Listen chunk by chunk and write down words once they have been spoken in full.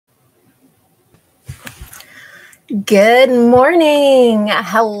Good morning.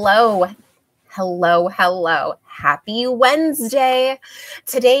 Hello. Hello. Hello. Happy Wednesday.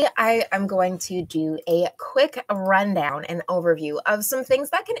 Today, I am going to do a quick rundown and overview of some things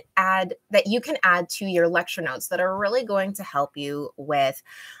that you can add to your lecture notes that are really going to help you with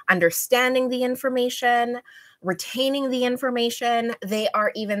understanding the information, retaining the information. They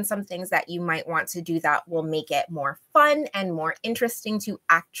are even some things that you might want to do that will make it more fun and more interesting to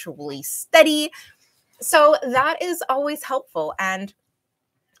actually study. So that is always helpful. And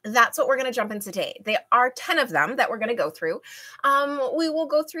that's what we're going to jump into today. There are 10 of them that we're going to go through. We will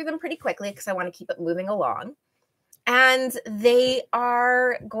go through them pretty quickly because I want to keep it moving along. And they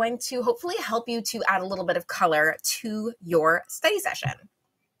are going to hopefully help you to add a little bit of color to your study session.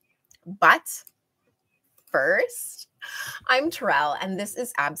 But first, I'm Terrell, and this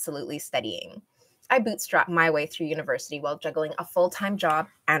is Absolutely Studying. I bootstrapped my way through university while juggling a full-time job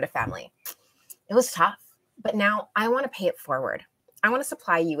and a family. It was tough, but now I want to pay it forward. I want to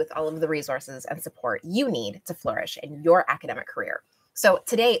supply you with all of the resources and support you need to flourish in your academic career. So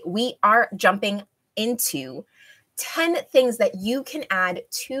today we are jumping into 10 things that you can add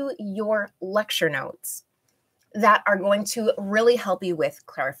to your lecture notes that are going to really help you with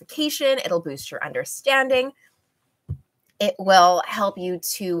clarification. It'll boost your understanding. It will help you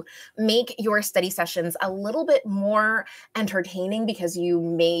to make your study sessions a little bit more entertaining because you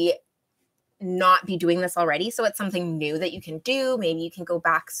may not be doing this already. So it's something new that you can do. Maybe you can go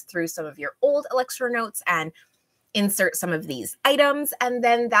back through some of your old lecture notes and insert some of these items. And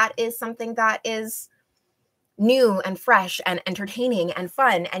then that is something that is new and fresh and entertaining and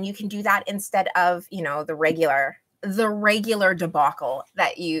fun. And you can do that instead of, the regular debacle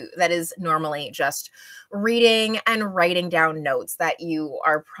that is normally just reading and writing down notes that you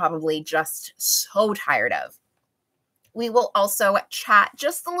are probably just so tired of. We will also chat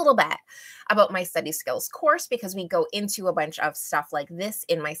just a little bit about my study skills course because we go into a bunch of stuff like this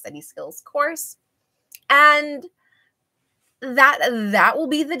in my study skills course. And that will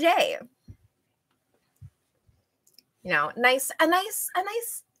be the day. A nice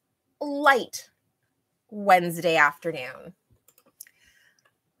light Wednesday afternoon.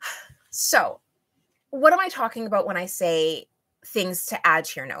 So, what am I talking about when I say things to add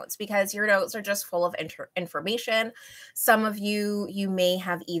to your notes? Because your notes are just full of information. Some of you may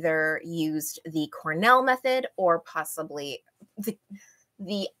have either used the Cornell method or possibly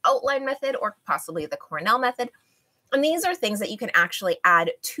the outline method or possibly the Cornell method. And these are things that you can actually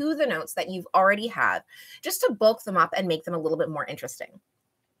add to the notes that you've already had just to bulk them up and make them a little bit more interesting.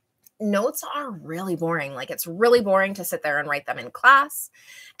 Notes are really boring. Like, it's really boring to sit there and write them in class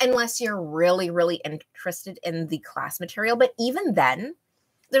unless you're really, really interested in the class material. But even then,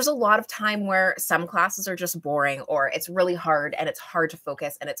 there's a lot of time where some classes are just boring or it's really hard and it's hard to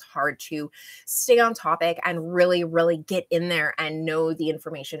focus and it's hard to stay on topic and really, really get in there and know the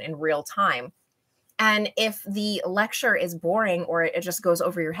information in real time. And if the lecture is boring or it just goes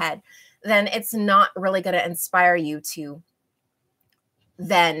over your head, then it's not really going to inspire you to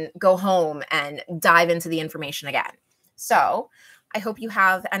then go home and dive into the information again. So I hope you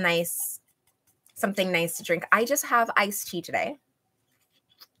have something nice to drink. I just have iced tea today,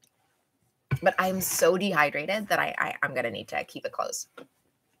 but I'm so dehydrated that I'm going to need to keep it closed.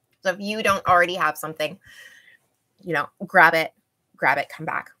 So if you don't already have something, grab it, come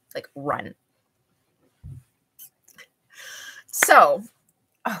back, like run. So,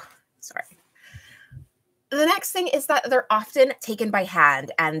 sorry. The next thing is that they're often taken by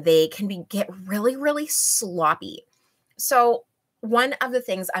hand and they can get really, really sloppy. So one of the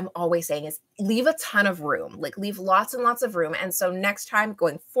things I'm always saying is leave a ton of room, like leave lots and lots of room. And so next time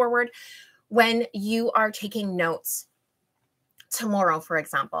going forward, when you are taking notes tomorrow, for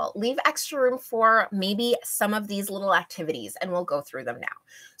example, leave extra room for maybe some of these little activities, and we'll go through them now.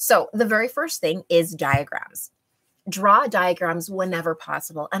 So the very first thing is diagrams. Draw diagrams whenever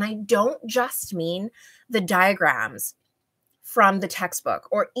possible. And I don't just mean the diagrams from the textbook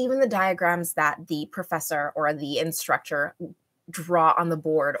or even the diagrams that the professor or the instructor draw on the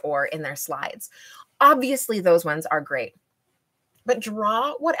board or in their slides. Obviously, those ones are great, but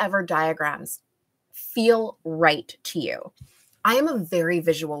draw whatever diagrams feel right to you. I am a very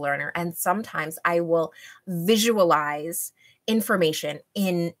visual learner, and sometimes I will visualize information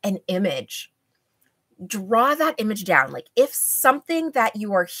in an image. Draw that image down. Like, if something that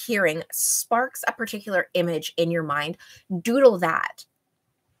you are hearing sparks a particular image in your mind, doodle that.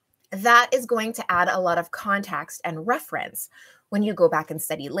 That is going to add a lot of context and reference when you go back and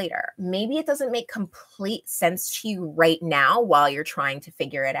study later. Maybe it doesn't make complete sense to you right now while you're trying to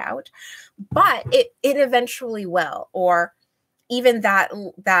figure it out, but it eventually will. Or even that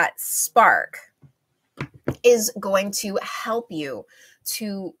spark is going to help you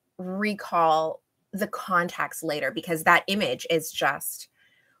to recall the context later, because that image is just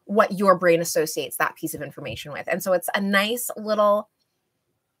what your brain associates that piece of information with. And so it's a nice little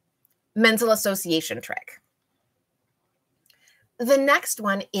mental association trick. The next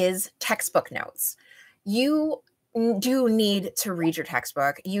one is textbook notes. You do need to read your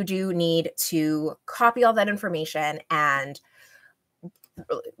textbook. You do need to copy all that information and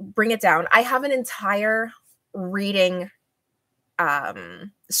bring it down. I have an entire reading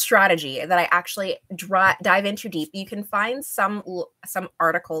strategy that I actually dive into deep. You can find some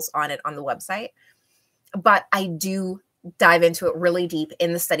articles on it on the website, but I do dive into it really deep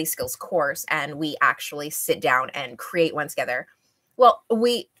in the study skills course, and we actually sit down and create one together. Well,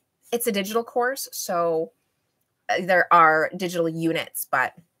 it's a digital course, so there are digital units,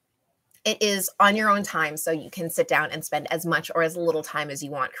 but it is on your own time, so you can sit down and spend as much or as little time as you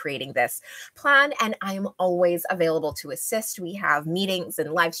want creating this plan. And I'm always available to assist. We have meetings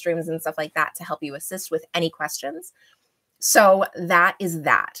and live streams and stuff like that to help you assist with any questions. So that is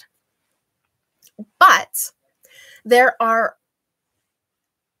that. But there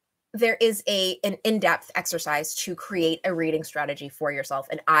is an in-depth exercise to create a reading strategy for yourself,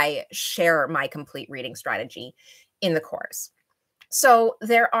 and I share my complete reading strategy in the course. So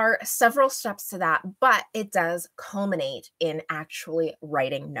there are several steps to that, but it does culminate in actually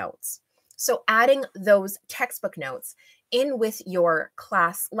writing notes. So adding those textbook notes in with your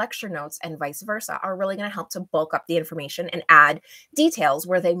class lecture notes and vice versa are really going to help to bulk up the information and add details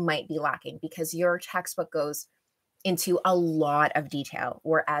where they might be lacking, because your textbook goes into a lot of detail,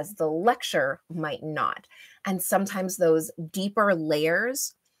 whereas the lecture might not. And sometimes those deeper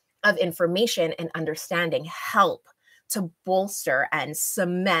layers of information and understanding help to bolster and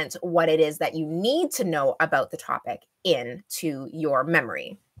cement what it is that you need to know about the topic into your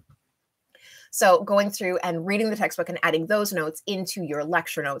memory. So going through and reading the textbook and adding those notes into your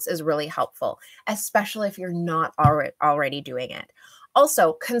lecture notes is really helpful, especially if you're not already doing it.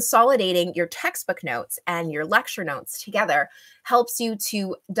 Also, consolidating your textbook notes and your lecture notes together helps you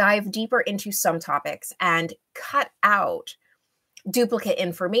to dive deeper into some topics and cut out duplicate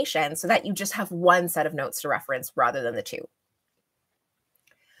information so that you just have one set of notes to reference rather than the two.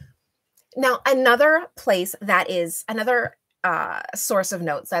 Now, another source of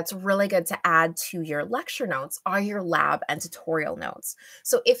notes that's really good to add to your lecture notes are your lab and tutorial notes.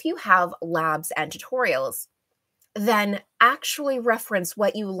 So if you have labs and tutorials, then actually reference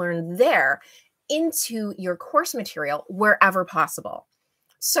what you learned there into your course material wherever possible.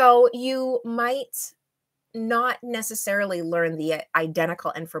 So you might not necessarily learn the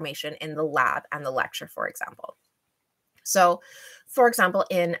identical information in the lab and the lecture, for example. So, for example,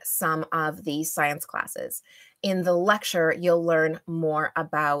 in some of the science classes, in the lecture, you'll learn more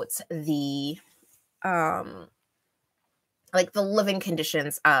about the living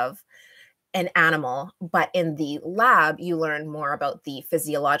conditions of an animal, but in the lab, you learn more about the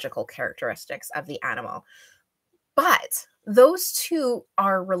physiological characteristics of the animal. But those two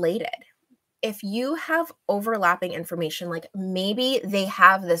are related. If you have overlapping information, like maybe they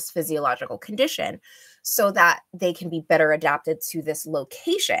have this physiological condition so that they can be better adapted to this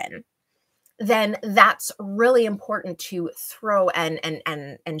location, then that's really important to throw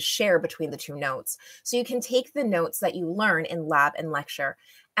and share between the two notes. So you can take the notes that you learn in lab and lecture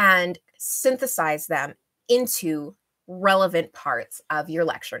and synthesize them into relevant parts of your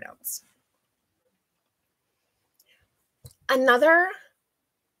lecture notes. Another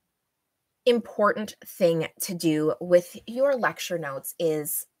important thing to do with your lecture notes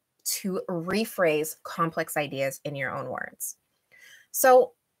is to rephrase complex ideas in your own words.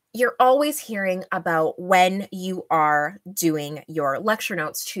 So you're always hearing about when you are doing your lecture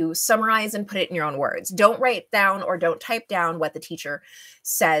notes to summarize and put it in your own words. Don't write down or don't type down what the teacher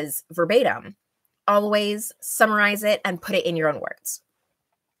says verbatim. Always summarize it and put it in your own words.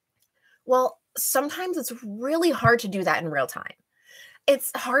 Well, sometimes it's really hard to do that in real time.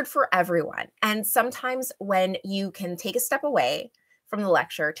 It's hard for everyone. And sometimes when you can take a step away from the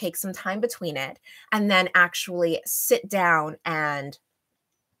lecture, take some time between it, and then actually sit down and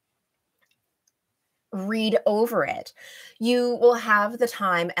read over it, you will have the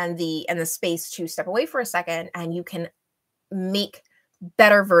time and the space to step away for a second, and you can make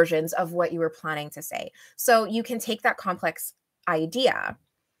better versions of what you were planning to say. So you can take that complex idea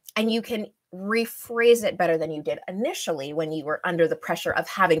and you can rephrase it better than you did initially when you were under the pressure of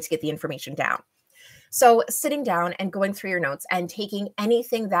having to get the information down. So sitting down and going through your notes and taking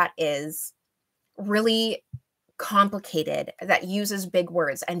anything that is really complicated, that uses big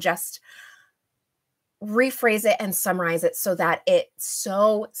words, and just rephrase it and summarize it so that it's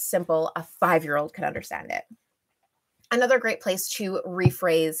so simple a 5-year-old can understand it. Another great place to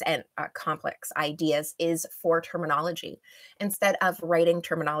rephrase and complex ideas is for terminology. Instead of writing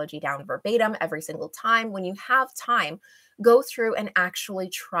terminology down verbatim every single time, when you have time, go through and actually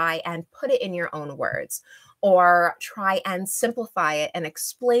try and put it in your own words, or try and simplify it and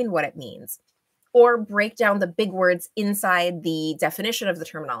explain what it means, or break down the big words inside the definition of the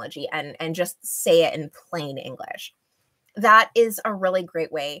terminology and just say it in plain English. That is a really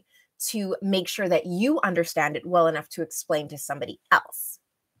great way to make sure that you understand it well enough to explain to somebody else.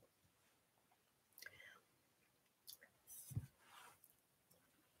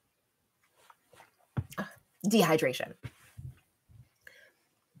 Dehydration.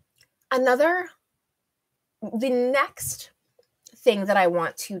 The next thing that I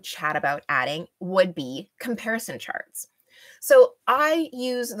want to chat about adding would be comparison charts. So I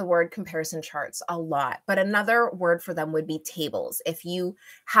use the word comparison charts a lot, but another word for them would be tables. If you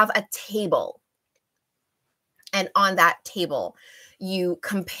have a table and on that table you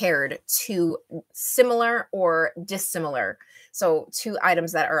compared two similar or dissimilar, so two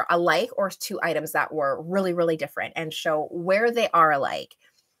items that are alike or two items that were really, really different, and show where they are alike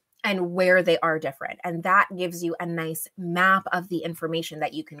and where they are different. And that gives you a nice map of the information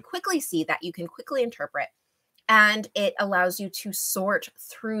that you can quickly see, that you can quickly interpret. And it allows you to sort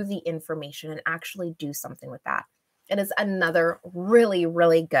through the information and actually do something with that. It is another really,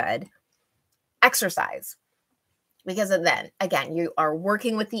 really good exercise, because then, again, you are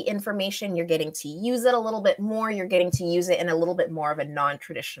working with the information, you're getting to use it a little bit more, you're getting to use it in a little bit more of a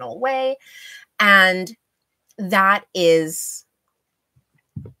non-traditional way. And that is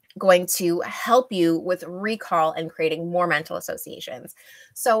going to help you with recall and creating more mental associations.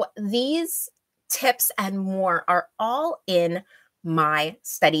 So these tips and more are all in my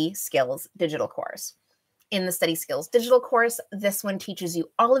Study Skills digital course. In the Study Skills digital course, this one teaches you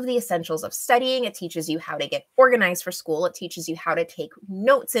all of the essentials of studying. It teaches you how to get organized for school. It teaches you how to take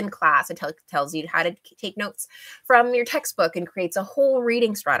notes in class. It tells you how to take notes from your textbook and creates a whole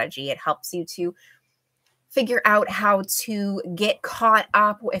reading strategy. It helps you to figure out how to get caught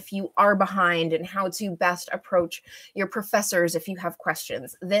up if you are behind, and how to best approach your professors if you have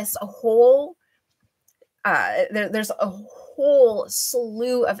questions. There's a whole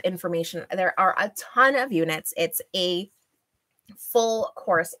slew of information. There are a ton of units. It's a full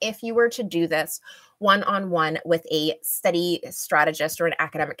course. If you were to do this one-on-one with a study strategist or an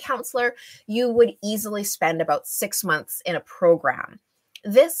academic counselor, you would easily spend about 6 months in a program.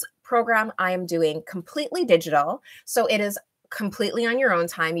 This program I am doing completely digital, so it is completely on your own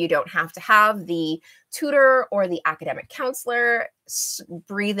time. You don't have to have the tutor or the academic counselor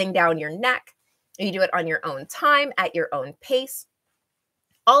breathing down your neck. You do it on your own time, at your own pace,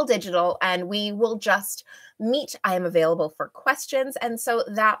 all digital, and we will just meet. I am available for questions. And so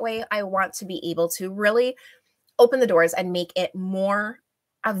that way I want to be able to really open the doors and make it more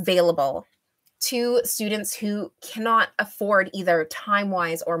available to students who cannot afford, either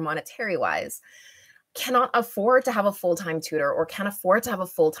time-wise or monetary-wise, cannot afford to have a full-time tutor or can't afford to have a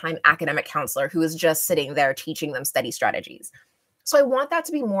full-time academic counselor who is just sitting there teaching them study strategies. So I want that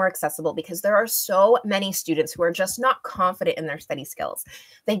to be more accessible, because there are so many students who are just not confident in their study skills.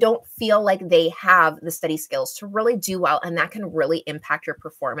 They don't feel like they have the study skills to really do well, and that can really impact your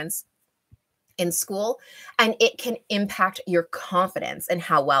performance in school, and it can impact your confidence and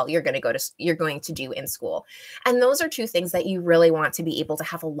how well you're going to do in school. And those are two things that you really want to be able to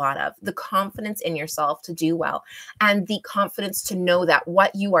have a lot of: the confidence in yourself to do well, and the confidence to know that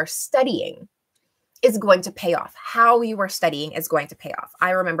what you are studying is going to pay off. How you are studying is going to pay off.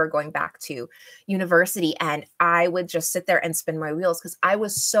 I remember going back to university, and I would just sit there and spin my wheels because I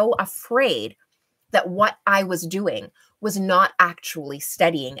was so afraid that what I was doing was not actually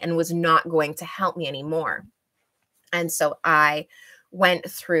studying and was not going to help me anymore. And so I went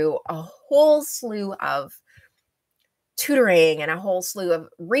through a whole slew of tutoring and a whole slew of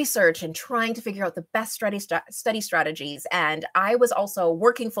research and trying to figure out the best study strategies. And I was also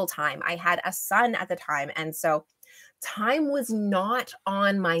working full time. I had a son at the time. And so time was not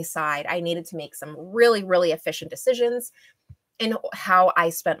on my side. I needed to make some really, really efficient decisions in how I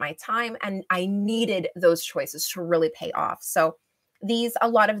spent my time. And I needed those choices to really pay off. So a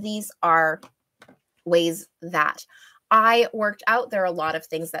lot of these are ways that I worked out. There are a lot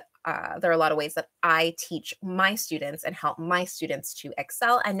of ways that I teach my students and help my students to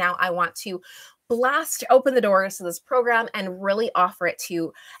excel. And now I want to blast open the doors to this program and really offer it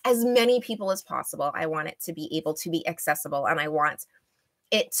to as many people as possible. I want it to be able to be accessible, and I want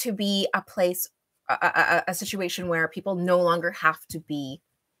it to be a place, a situation where people no longer have to be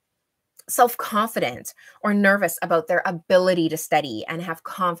self-confident or nervous about their ability to study and have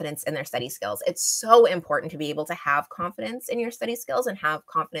confidence in their study skills. It's so important to be able to have confidence in your study skills and have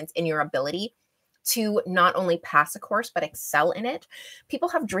confidence in your ability to not only pass a course but excel in it. People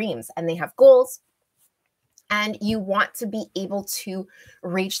have dreams and they have goals, and you want to be able to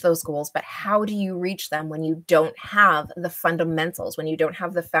reach those goals. But how do you reach them when you don't have the fundamentals, when you don't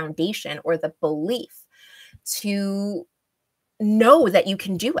have the foundation or the belief to know that you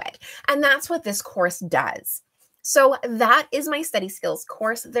can do it? And that's what this course does. So that is my study skills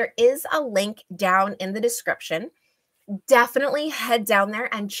course. There is a link down in the description. Definitely head down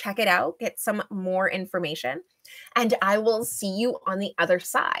there and check it out, get some more information, and I will see you on the other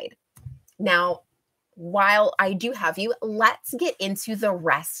side. Now, while I do have you, let's get into the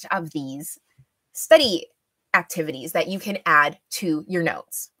rest of these study activities that you can add to your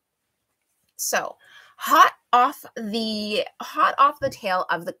notes. So, hot off the tail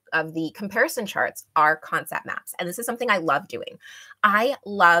of the comparison charts are concept maps, and this is something I love doing. I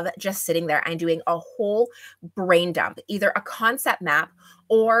love just sitting there and doing a whole brain dump, either a concept map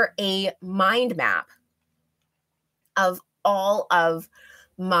or a mind map of all of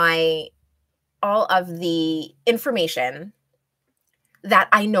the information that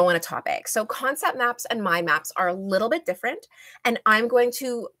I know on a topic. So concept maps and mind maps are a little bit different, and I'm going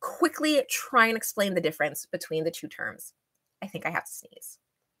to quickly try and explain the difference between the two terms. I think I have to sneeze.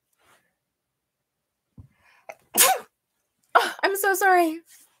 Oh, I'm so sorry.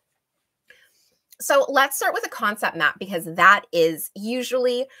 So let's start with a concept map, because that is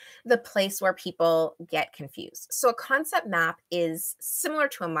usually the place where people get confused. So a concept map is similar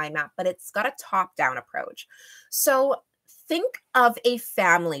to a mind map, but it's got a top-down approach. So think of a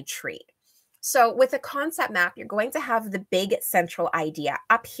family tree. So with a concept map, you're going to have the big central idea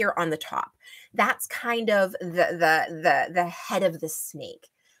up here on the top. That's kind of the head of the snake.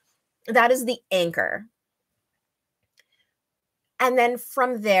 That is the anchor. And then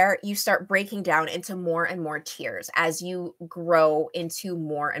from there, you start breaking down into more and more tiers as you grow into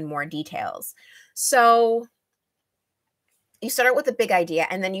more and more details. So you start out with a big idea,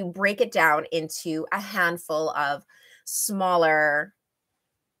 and then you break it down into a handful of smaller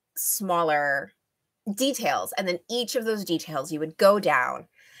details. And then each of those details, you would go down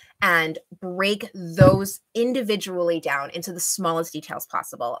and break those individually down into the smallest details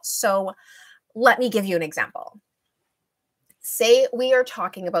possible. So let me give you an example. Say we are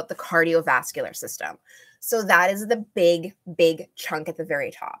talking about the cardiovascular system. So that is the big chunk at the very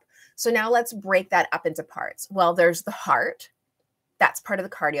top. So now let's break that up into parts. Well, there's the heart. That's part of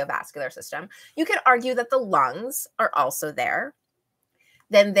the cardiovascular system. You could argue that the lungs are also there.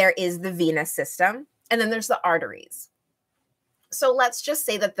 Then there is the venous system, and then there's the arteries. So let's just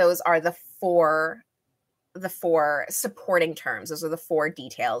say that those are the four supporting terms. Those are the four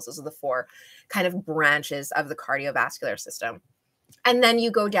details. Those are the four kind of branches of the cardiovascular system. And then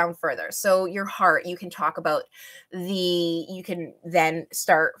you go down further. So your heart, you can talk about you can then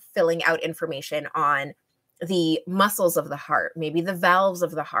start filling out information on the muscles of the heart, maybe the valves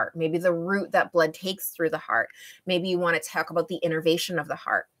of the heart, maybe the route that blood takes through the heart. Maybe you want to talk about the innervation of the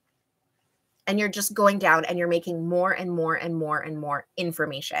heart. And you're just going down and you're making more and more and more and more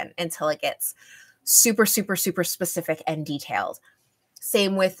information until it gets super specific and detailed.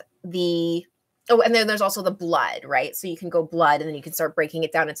 Same with and then there's also the blood, right? So you can go blood, and then you can start breaking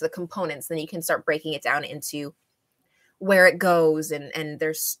it down into the components. Then you can start breaking it down into where it goes. And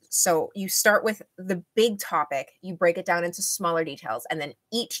so you start with the big topic, you break it down into smaller details. And then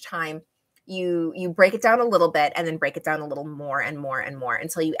each time you break it down a little bit, and then break it down a little more and more and more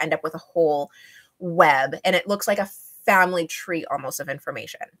until you end up with a whole web. And it looks like a family tree almost of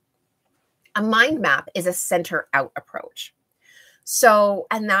information. A mind map is a center out approach. So,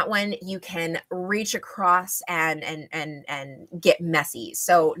 and that one you can reach across and get messy.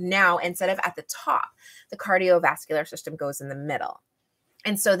 So now instead of at the top, the cardiovascular system goes in the middle.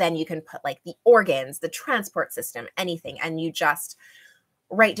 And so then you can put like the organs, the transport system, anything, and you just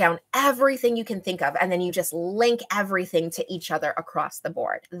write down everything you can think of, and then you just link everything to each other across the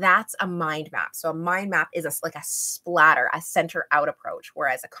board. That's a mind map. So a mind map is like a splatter, a center out approach,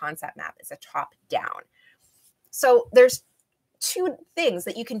 whereas a concept map is a top down. So there's two things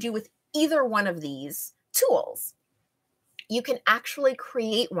that you can do with either one of these tools. You can actually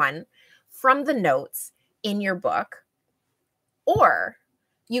create one from the notes in your book, or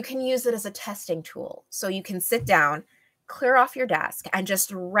you can use it as a testing tool. So you can sit down, clear off your desk, and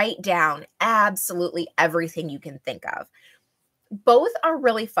just write down absolutely everything you can think of. Both are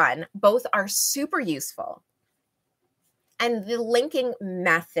really fun. Both are super useful. And the linking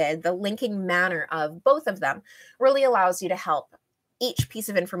method, the linking manner of both of them really allows you to help each piece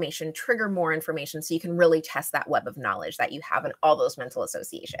of information trigger more information so you can really test that web of knowledge that you have in all those mental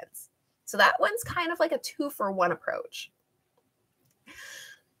associations. So that one's kind of like a 2-for-1 approach.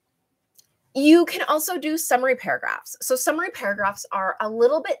 You can also do summary paragraphs. So summary paragraphs are a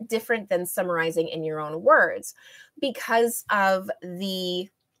little bit different than summarizing in your own words because of the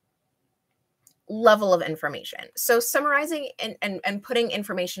level of information. So summarizing and putting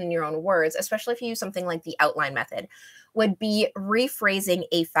information in your own words, especially if you use something like the outline method, would be rephrasing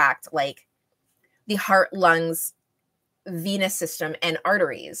a fact like the heart, lungs, venous system, and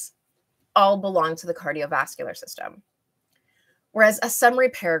arteries all belong to the cardiovascular system. Whereas a summary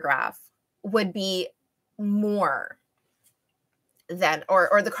paragraph would be more than,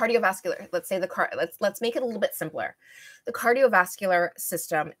 or the cardiovascular, let's make it a little bit simpler. The cardiovascular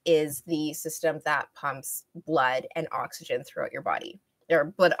system is the system that pumps blood and oxygen throughout your body, or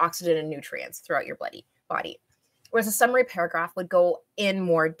blood, oxygen, and nutrients throughout your body. Whereas a summary paragraph would go in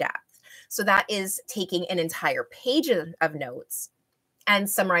more depth. So that is taking an entire page of notes and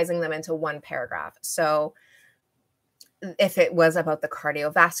summarizing them into one paragraph. So if it was about the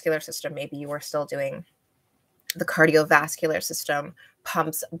cardiovascular system, maybe you were still doing the cardiovascular system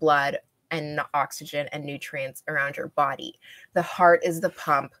pumps blood and oxygen and nutrients around your body. The heart is the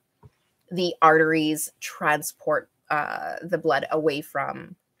pump. The arteries transport the blood away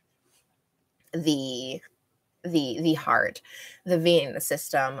from the heart. The venous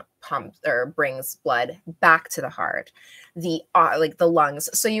system pumps or brings blood back to the heart. The lungs.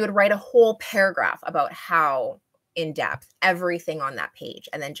 So you would write a whole paragraph about how in depth everything on that page,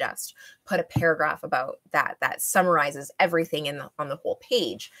 and then just put a paragraph about that summarizes everything on the whole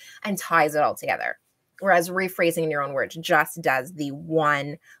page and ties it all together. Whereas rephrasing in your own words just does the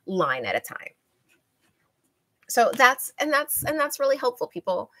one line at a time. So that's really helpful,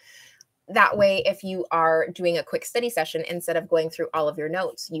 people. That way, if you are doing a quick study session, instead of going through all of your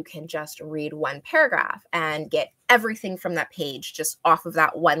notes, you can just read one paragraph and get everything from that page just off of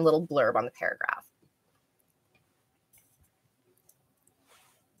that one little blurb on the paragraph.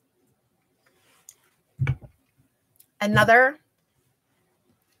 Another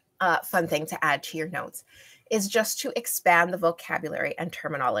fun thing to add to your notes is just to expand the vocabulary and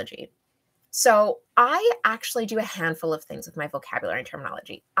terminology. So I actually do a handful of things with my vocabulary and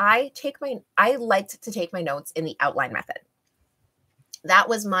terminology. I liked to take my notes in the outline method. That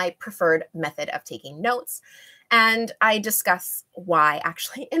was my preferred method of taking notes, and I discuss why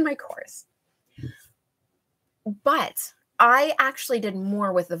actually in my course. But I actually did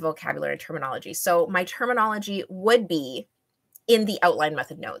more with the vocabulary and terminology. So my terminology would be in the outline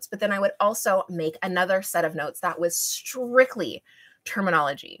method notes, but then I would also make another set of notes that was strictly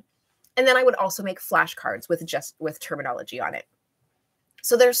terminology. And then I would also make flashcards with terminology on it.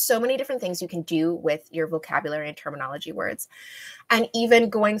 So there's so many different things you can do with your vocabulary and terminology words, and even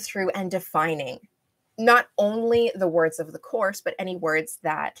going through and defining not only the words of the course, but any words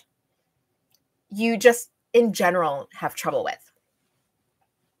that you just in general have trouble with.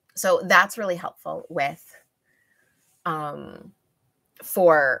 So that's really helpful with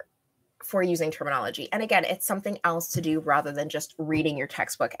for using terminology. And again, it's something else to do rather than just reading your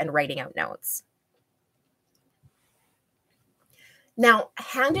textbook and writing out notes. Now,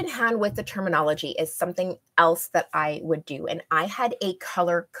 hand in hand with the terminology is something else that I would do. And I had a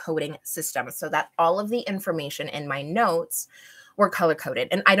color coding system so that all of the information in my notes were color coded.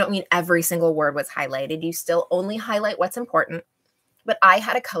 And I don't mean every single word was highlighted. You still only highlight what's important. But I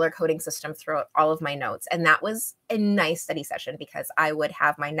had a color coding system throughout all of my notes. And that was a nice study session because I would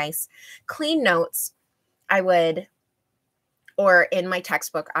have my nice clean notes. Or in my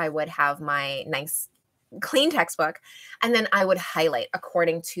textbook, I would have my nice clean textbook. And then I would highlight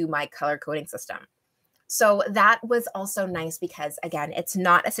according to my color coding system. So that was also nice because, again, it's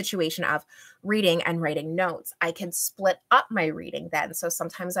not a situation of reading and writing notes. I can split up my reading then. So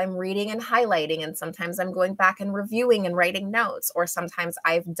sometimes I'm reading and highlighting, and sometimes I'm going back and reviewing and writing notes, or sometimes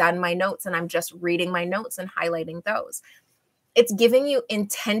I've done my notes and I'm just reading my notes and highlighting those. It's giving you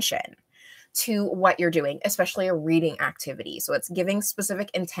intention to what you're doing, especially a reading activity. So it's giving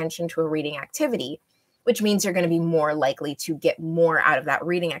specific intention to a reading activity, which means you're going to be more likely to get more out of that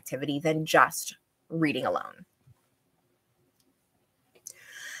reading activity than just reading alone.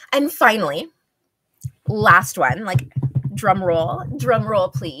 And finally, last one, like drum roll,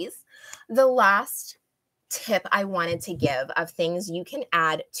 please. The last tip I wanted to give of things you can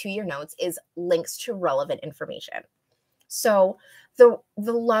add to your notes is links to relevant information. So the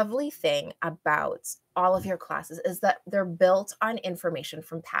lovely thing about all of your classes is that they're built on information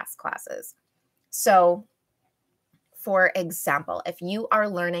from past classes. So for example, if you are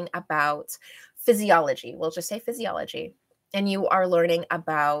learning about physiology, we'll just say physiology, and you are learning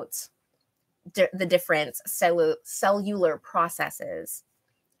about the different cellular processes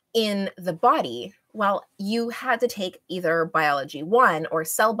in the body, well, you had to take either biology 1 or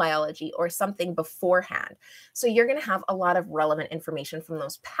cell biology or something beforehand. So you're going to have a lot of relevant information from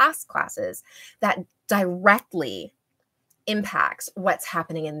those past classes that directly impacts what's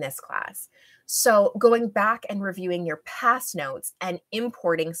happening in this class. So going back and reviewing your past notes and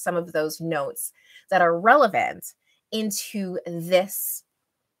importing some of those notes that are relevant into this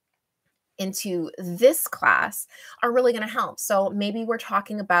class are really going to help. So maybe we're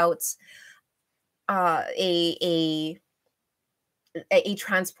talking about a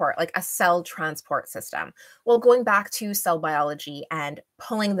transport, like a cell transport system. Well, going back to cell biology and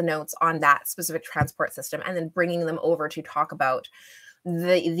pulling the notes on that specific transport system and then bringing them over to talk about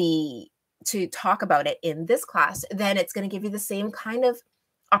it in this class, then it's going to give you the same kind of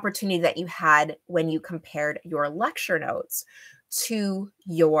opportunity that you had when you compared your lecture notes to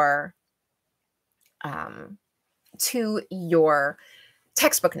your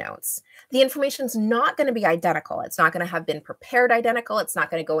textbook notes. The information's not going to be identical. It's not going to have been prepared identical. It's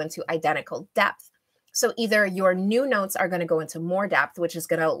not going to go into identical depth. So either your new notes are going to go into more depth, which is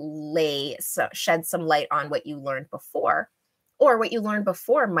going to shed some light on what you learned before, or what you learned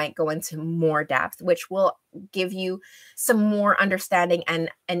before might go into more depth, which will give you some more understanding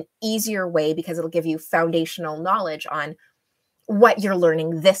and an easier way, because it'll give you foundational knowledge on what you're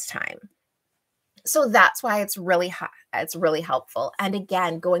learning this time. So that's why it's really helpful. And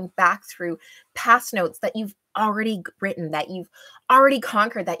again, going back through past notes that you've already written, that you've already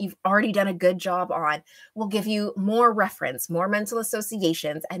conquered, that you've already done a good job on, will give you more reference, more mental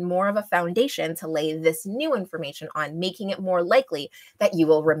associations, and more of a foundation to lay this new information on, making it more likely that you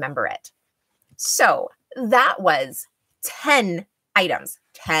will remember it. So that was 10 items,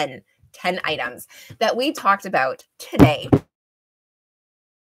 10 items that we talked about today